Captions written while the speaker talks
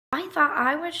I thought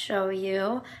I would show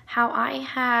you how I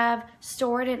have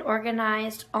stored and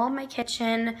organized all my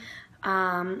kitchen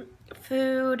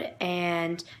food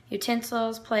and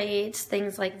utensils, plates,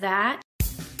 things like that.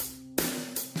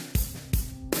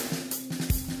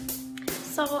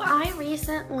 So I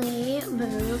recently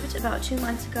moved about 2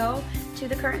 months ago to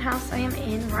the current house I am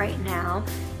in right now.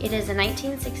 It is a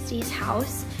 1960s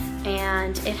house,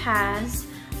 and it has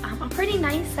a pretty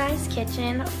nice sized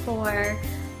kitchen for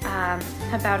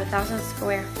about 1,000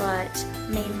 square foot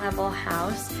main level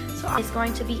house. So it's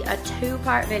going to be a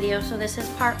 2-part video. So this is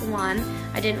part 1.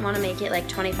 I didn't want to make it like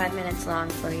 25 minutes long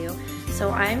for you.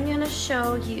 So I'm going to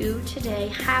show you today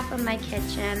half of my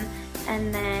kitchen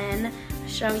and then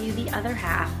show you the other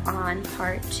half on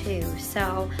part 2.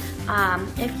 So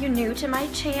if you're new to my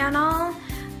channel,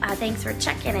 thanks for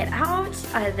checking it out.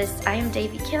 I am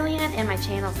Davy Killian, and my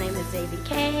channel's name is Davy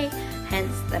K,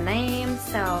 hence the name.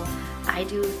 So I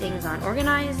do things on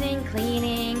organizing,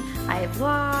 cleaning, I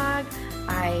vlog,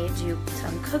 I do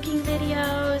some cooking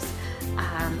videos,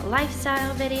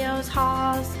 lifestyle videos,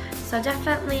 hauls. So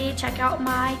definitely check out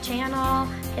my channel,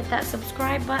 hit that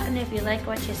subscribe button if you like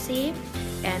what you see.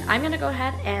 And I'm gonna go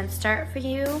ahead and start for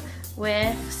you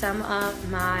with some of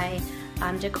my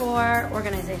decor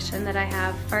organization that I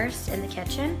have first in the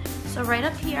kitchen. So right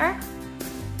up here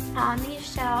on these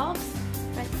shelves,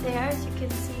 right there, as you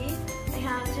can see, I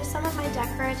have just some of my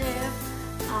decorative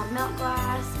milk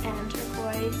glass and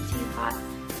turquoise teapot.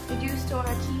 We do store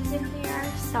our keys in here,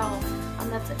 so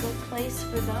that's a good place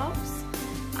for those.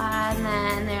 And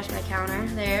then there's my counter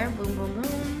there, boom, boom,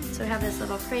 boom. So we have this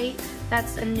little crate.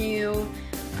 That's a new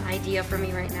idea for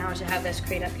me right now, to have this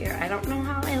crate up here. I don't know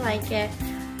how I like it,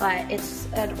 but it's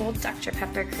an old Dr.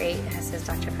 Pepper crate. It says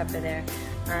Dr. Pepper there.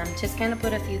 Just kind of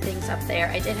put a few things up there.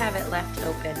 I did have it left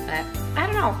open, but I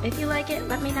don't know. If you like it,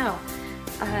 let me know.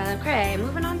 Okay,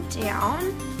 moving on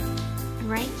down.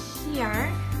 Right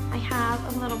here, I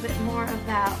have a little bit more of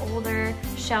that older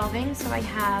shelving. So I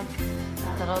have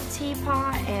a little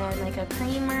teapot and like a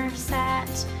creamer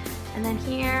set. And then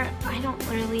here, I don't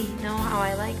really know how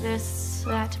I like this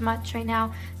that much right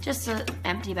now. Just an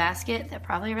empty basket that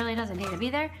probably really doesn't need to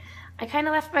be there. I kind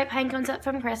of left my pine cones up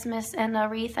from Christmas and a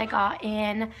wreath I got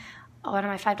in one of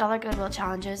my $5 Goodwill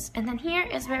challenges. And then here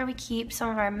is where we keep some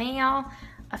of our mail,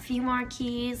 a few more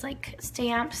keys, like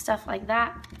stamps, stuff like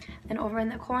that. Then over in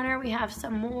the corner, we have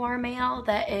some more mail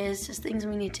that is just things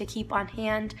we need to keep on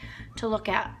hand to look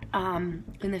at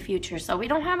in the future. So we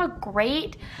don't have a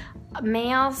great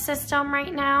mail system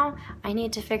right now. I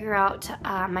need to figure out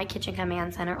my kitchen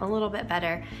command center a little bit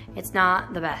better. It's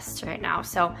not the best right now.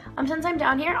 So since I'm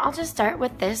down here, I'll just start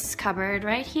with this cupboard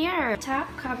right here. The top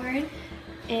cupboard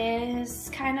is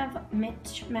kind of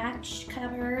mismatch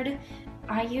cupboard.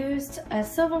 I used a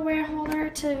silverware holder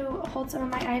to hold some of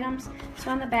my items.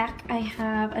 So on the back, I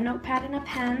have a notepad and a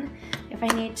pen if I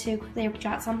need to quickly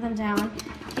jot something down.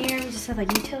 Here we just have a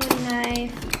utility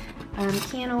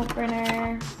knife, can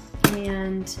opener,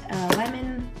 and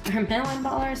a melon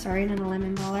baller, sorry, not a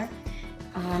lemon baller.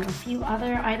 A few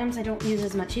other items I don't use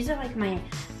as much. These are like my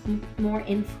more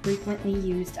infrequently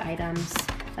used items.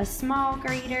 A small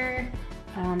grater,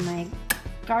 my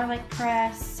garlic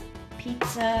press,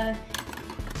 pizza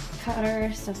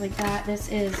cutter, stuff like that. This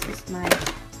is just my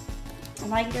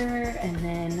lighter, and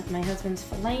then my husband's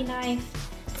fillet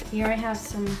knife. Here I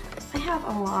have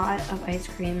a lot of ice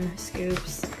cream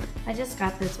scoops. I just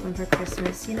got this one for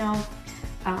Christmas. You know,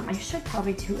 I should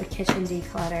probably do a kitchen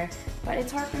declutter, but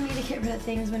it's hard for me to get rid of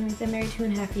things when we've been married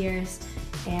 2.5 years,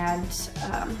 and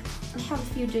I have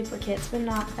a few duplicates, but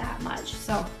not that much.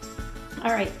 So,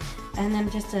 all right, and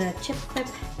then just a chip clip.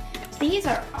 These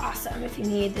are awesome if you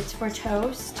need. It's for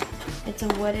toast. It's a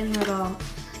wooden little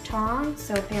tong,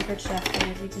 so Pampered Chef,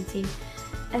 as you can see.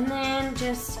 And then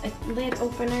just a lid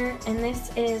opener, and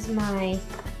this is my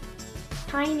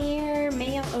Pioneer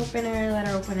mail opener,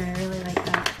 letter opener. I really like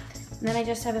that. And then I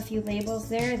just have a few labels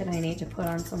there that I need to put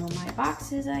on some of my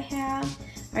boxes I have.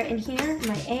 All right, and here,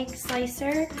 my egg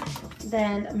slicer,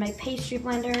 then my pastry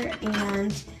blender,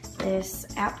 and this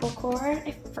apple core.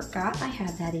 I forgot I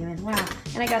had that even. Wow.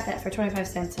 And I got that for 25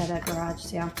 cents at a garage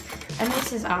sale. And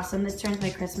this is awesome. This turns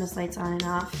my Christmas lights on and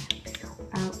off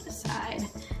out the side.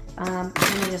 And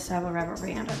I just have a rubber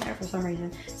band on there for some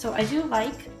reason. So I do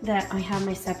like that I have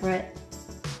my separate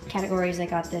categories. I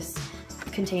got this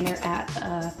container at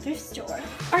a thrift store.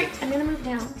 All right, I'm gonna move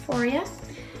down for you.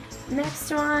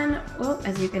 Next one, well,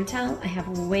 as you can tell, I have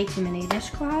way too many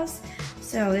dishcloths.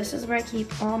 So this is where I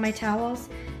keep all my towels.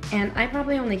 And I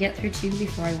probably only get through 2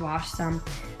 before I wash some.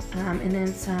 And then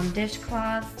some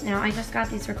dishcloths. Now I just got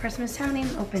these for Christmas. Haven't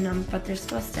even opened them, but they're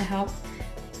supposed to help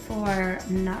for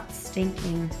not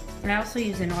stinking. I also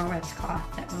use a Norwex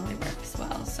cloth that really works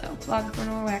well, so plug for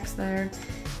Norwex there.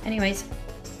 Anyways,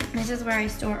 this is where I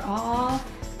store all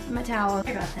my towels.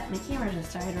 Sorry about that, my camera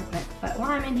just died real quick. But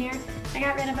while I'm in here, I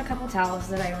got rid of a couple towels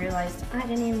that I realized I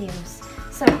didn't even use.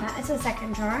 So that is the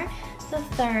second drawer. The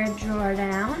third drawer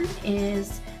down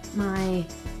is my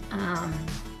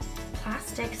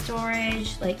plastic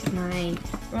storage, like my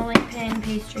rolling pin,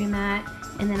 pastry mat,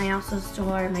 and then I also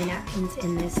store my napkins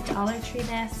in this Dollar Tree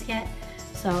basket.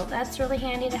 So that's really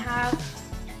handy to have.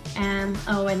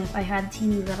 Oh, and if I had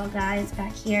teeny little guys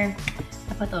back here,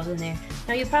 I put those in there.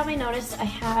 Now you probably noticed I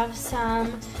have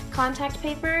some contact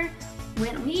paper.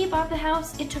 When we bought the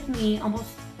house, it took me almost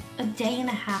a day and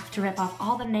a half to rip off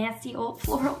all the nasty old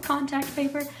floral contact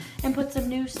paper and put some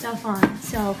new stuff on.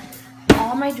 So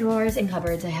all my drawers and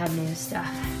cupboards, I have new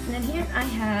stuff. And then here I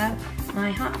have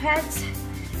my hot pads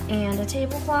and a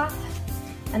tablecloth.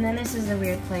 And then this is a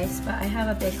weird place, but I have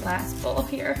a big glass bowl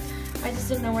here. I just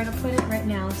didn't know where to put it right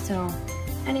now, so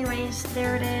anyways,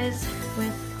 there it is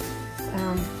with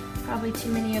probably too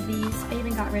many of these. I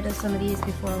even got rid of some of these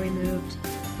before we moved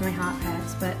my hot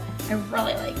pads, but I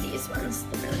really like these ones.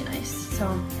 They're really nice.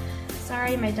 So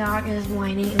sorry, my dog is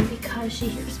whining because she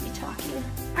hears me talking.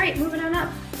 All right, moving on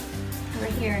up.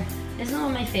 Right here is one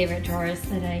of my favorite drawers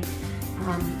that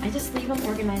I just leave them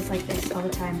organized like this all the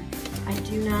time. I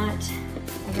do not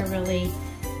ever really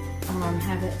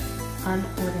have it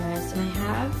unorganized, and I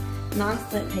have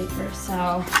non-slip paper, so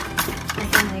I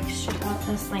can like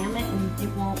slam it and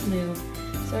it won't move.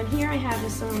 So in here I have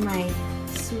just some of my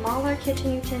smaller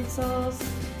kitchen utensils,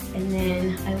 and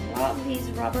then I love these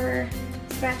rubber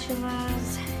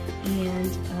spatulas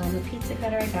and the pizza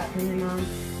cutter I got from my mom.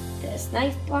 This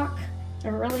knife block,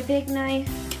 a really big knife,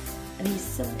 and these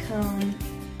silicone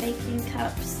baking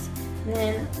cups. And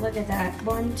then look at that,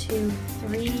 1, 2,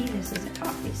 3, this is a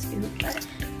coffee scoop, but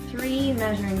 3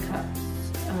 measuring cups,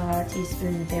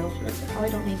 teaspoons and tablespoons. I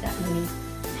probably don't need that many.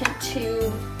 And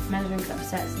 2 measuring cup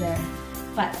sets there.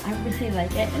 But I really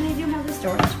like it, and I do have the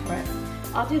storage for it.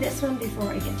 I'll do this one before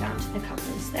I get down to the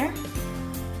cupboards there.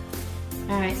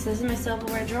 Alright, so this is my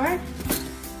silverware drawer.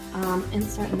 And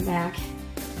start in the back.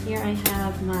 Here I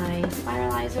have my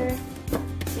spiralizer.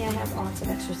 See, I have lots of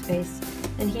extra space.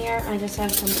 And here I just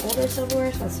have some older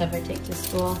silverware, so that's stuff I take to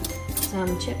school.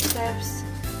 Some chip strips.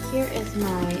 Here is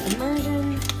my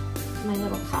immersion, my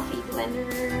little coffee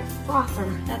blender frother.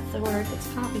 That's the word. It's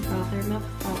coffee frother, milk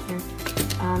frother.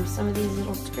 Some of these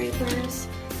little scrapers.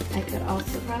 I could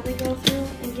also probably go through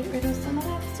and get rid of some of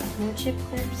that stuff. More chip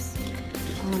clips.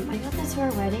 I got this for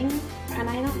a wedding, and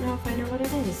I don't know if I know what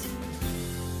it is.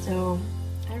 So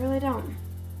I really don't.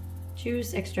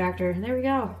 Juice extractor. There we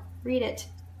go. Read it.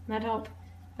 That'd help.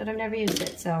 But I've never used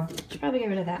it, so should probably get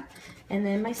rid of that. And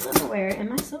then my silverware and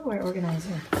my silverware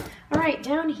organizer. All right,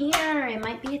 down here, it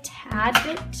might be a tad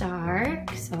bit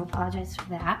dark, so I apologize for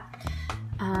that.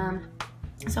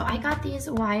 So I got these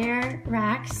wire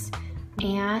racks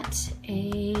at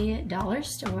a dollar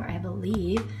store, I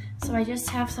believe. So I just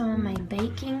have some of my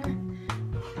baking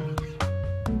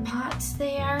pots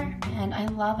there, and I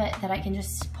love it that I can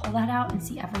just pull that out and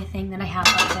see everything that I have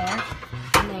up there.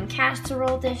 And then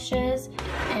casserole dishes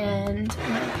and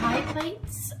my pie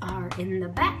plates are in the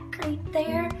back right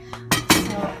there.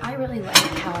 So I really like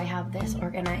how I have this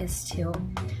organized too.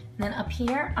 And then up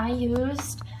here I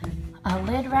used a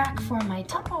lid rack for my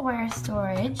Tupperware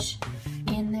storage.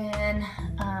 And then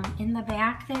in the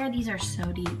back there, these are so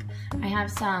deep. I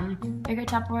have some bigger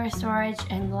Tupperware storage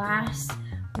and glass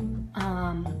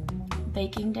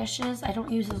baking dishes. I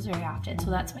don't use those very often, so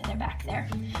that's why they're back there.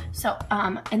 So,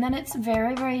 and then it's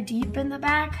very, very deep in the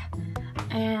back.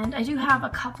 And I do have a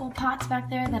couple pots back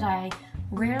there that I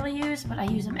rarely use, but I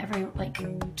use them every, like,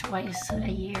 twice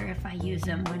a year if I use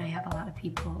them when I have a lot of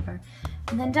people over.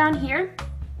 And then down here,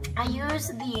 I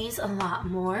use these a lot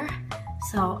more.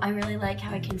 So I really like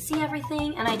how I can see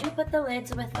everything, and I do put the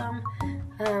lids with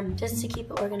them just to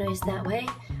keep it organized that way.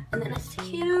 And then it's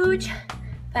huge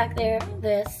back there,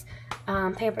 this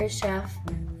Pampered Chef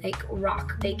like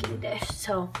rock baking dish.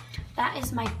 So that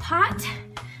is my pot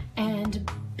and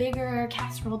bigger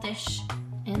casserole dish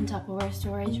and Tupperware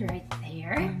storage right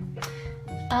there.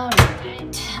 All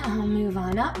right, I'll move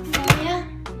on up for you.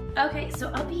 Okay, so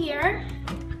up here,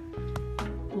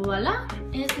 voila,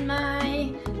 is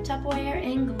my Tupperware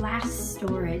and glass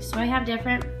storage. So I have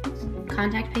different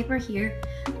contact paper here,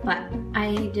 but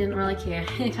I didn't really care.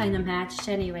 It kind of matched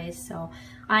anyways, so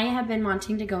I have been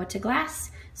wanting to go to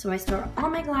glass, so I store all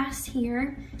my glass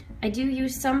here. I do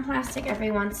use some plastic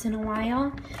every once in a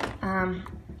while,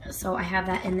 so I have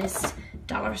that in this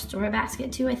dollar store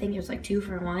basket too. I think it was like 2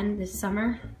 for 1 this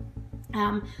summer.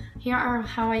 Here are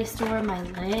how I store my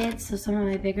lids. So some of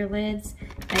my bigger lids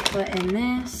I put in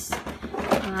this.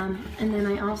 And then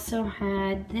I also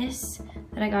had this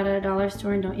that I got at a dollar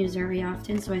store and don't use very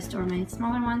often. So I store my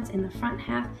smaller ones in the front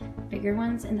half, bigger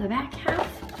ones in the back half.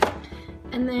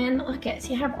 And then look at,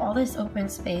 see, I have all this open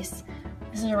space.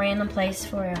 This is a random place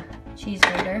for a cheese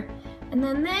grater. And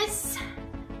then this,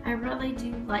 I really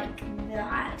do like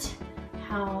that,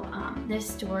 how this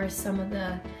stores some of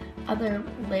the other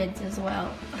lids as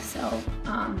well. So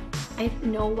I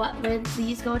know what lids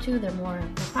these go to. They're more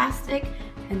of the plastic,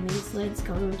 and these lids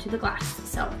go into the glass.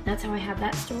 So that's how I have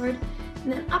that stored.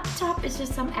 And then up top is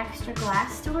just some extra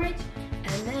glass storage.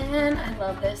 And then I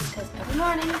love this because every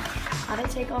morning I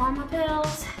take all my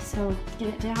pills. So get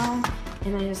it down,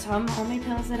 and I just have all my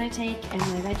pills that I take and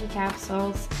my veggie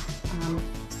capsules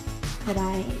that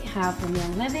I have when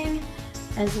I'm living,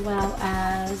 as well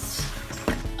as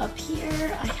up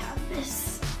here I have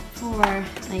this for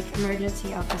like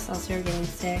emergency Alka-Seltzer, getting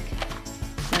sick,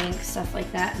 drink, stuff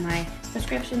like that. My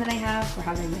prescription that I have for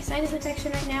having my sinus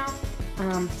infection right now.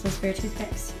 So spare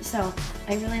toothpicks. So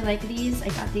I really like these. I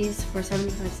got these for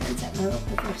 75 cents at my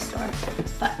local thrift store.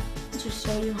 But just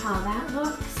show you how that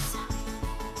looks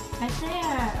right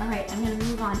there. All right, I'm gonna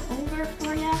move on over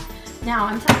for you. Now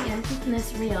I'm telling you, I'm keeping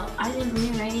this real. I didn't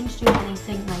rearrange, do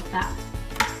anything like that.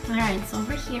 All right, so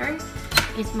over here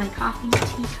is my coffee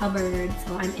tea cupboard.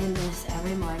 So I'm in this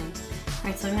every morning. All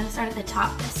right, so I'm gonna start at the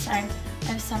top this time. I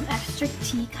have some extra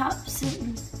teacups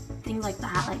and things like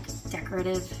that, like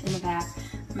decorative in the back.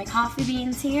 My coffee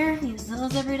beans here, use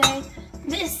those every day.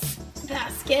 This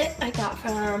basket I got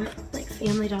from like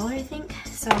Family Dollar, I think.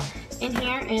 So in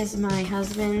here is my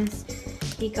husband's.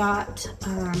 He got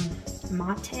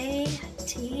mate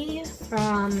tea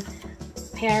from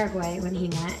Paraguay when he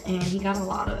went, and he got a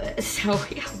lot of it. So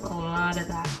we have a lot of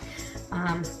that.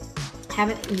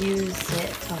 Haven't used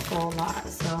it a whole lot,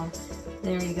 so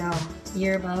there you go,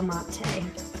 yerba mate.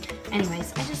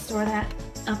 Anyways, I just store that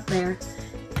up there.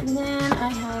 And then I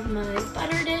have my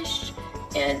butter dish,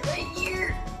 and right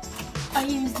here, I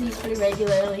use these pretty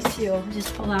regularly too.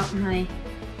 Just pull out my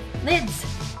lids.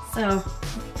 So,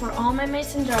 for all my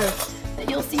mason jars that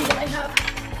you'll see that I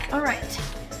have. All right,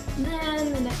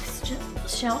 then the next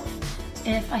shelf,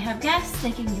 if I have guests,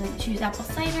 they can like choose apple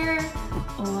cider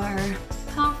or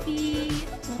coffee,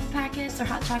 little packets, or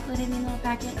hot chocolate in these little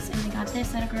packets. And I got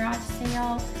this at a garage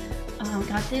sale.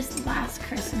 Got this last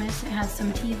Christmas. It has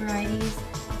some tea varieties,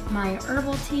 my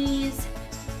herbal teas,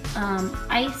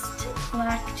 iced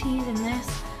black teas, and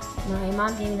this. My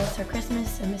mom gave me this for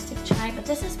Christmas, a mystic chai, but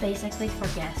this is basically for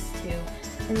guests too.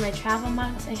 And my travel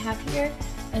mugs I have here,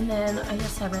 and then I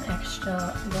just have an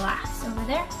extra glass over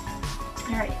there.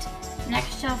 All right,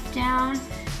 next shelf down,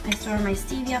 I store my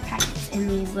stevia packets in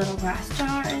these little glass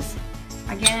jars.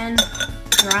 Again,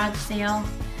 garage sale.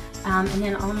 And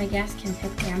then all my guests can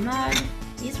pick their mug.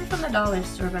 These were from the dollar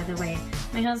store, by the way.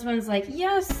 My husband's like,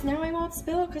 yes, now I won't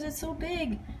spill because it's so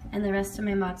big. And the rest of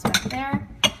my mugs back there.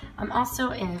 Also,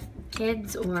 if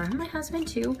kids or my husband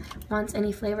too wants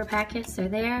any flavor packets, they're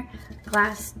there.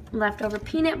 Glass leftover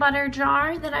peanut butter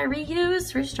jar that I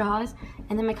reuse for straws.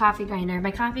 And then my coffee grinder.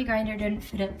 My coffee grinder didn't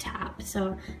fit up top,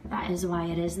 so that is why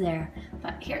it is there.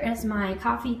 But here is my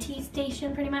coffee tea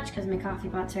station pretty much, because my coffee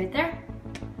pot's right there.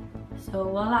 So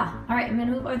voila. All right, I'm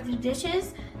gonna move over to the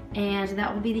dishes, and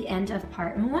that will be the end of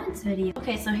part 1's video.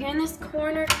 Okay, so here in this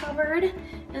corner cupboard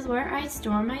is where I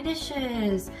store my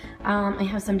dishes. I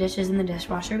have some dishes in the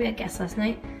dishwasher. We had guests last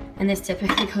night, and this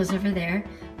typically goes over there.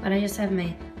 But I just have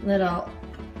my little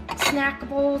snack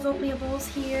bowls, oatmeal bowls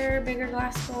here, bigger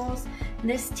glass bowls.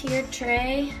 This tiered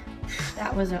tray,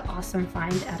 that was an awesome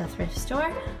find at a thrift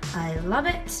store. I love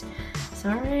it.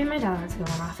 Sorry, my dog's going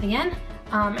off again.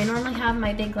 I normally have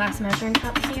my big glass measuring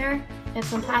cups here. I have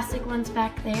some plastic ones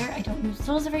back there. I don't use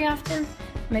those very often.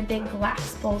 My big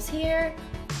glass bowls here.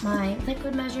 My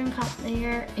liquid measuring cup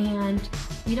there. And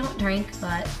we don't drink,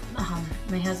 but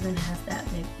my husband has that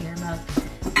big beer mug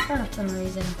for some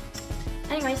reason.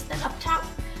 Anyways, then up top,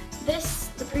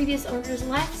 the previous owners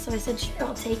left, so I said, sure,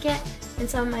 I'll take it. And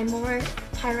some of my more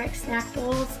Pyrex snack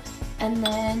bowls. And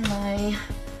then my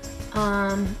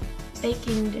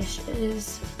baking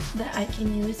dishes that I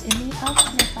can use in the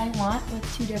oven if I want,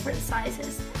 with 2 different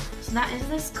sizes. So that is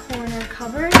this corner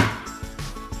cupboard.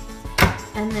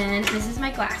 And then this is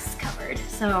my glass cupboard.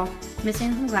 So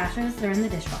missing some glasses, they're in the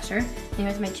dishwasher.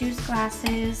 Here's my juice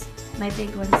glasses, my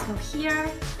big ones go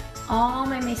here. All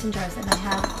my mason jars, and I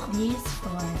have these for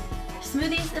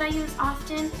smoothies that I use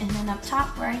often, and then up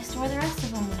top where I store the rest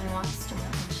of them when I want storage.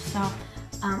 So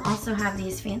also have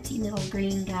these fancy little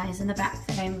green guys in the back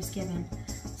that I was given.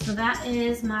 So that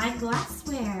is my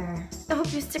glassware. I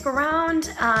hope you stick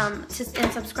around and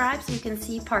subscribe so you can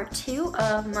see part 2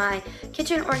 of my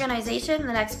kitchen organization.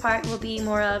 The next part will be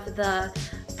more of the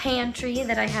pantry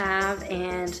that I have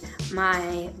and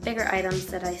my bigger items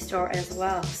that I store as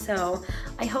well. So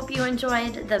I hope you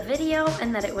enjoyed the video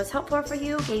and that it was helpful for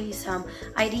you, gave you some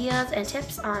ideas and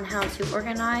tips on how to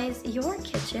organize your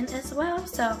kitchen as well.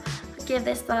 So give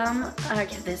this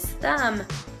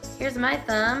here's my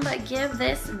thumb, but give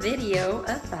this video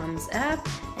a thumbs up,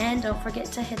 and don't forget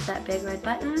to hit that big red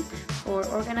button for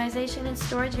organization and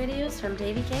storage videos from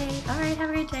Davy K. Alright,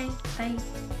 have a great day.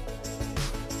 Bye.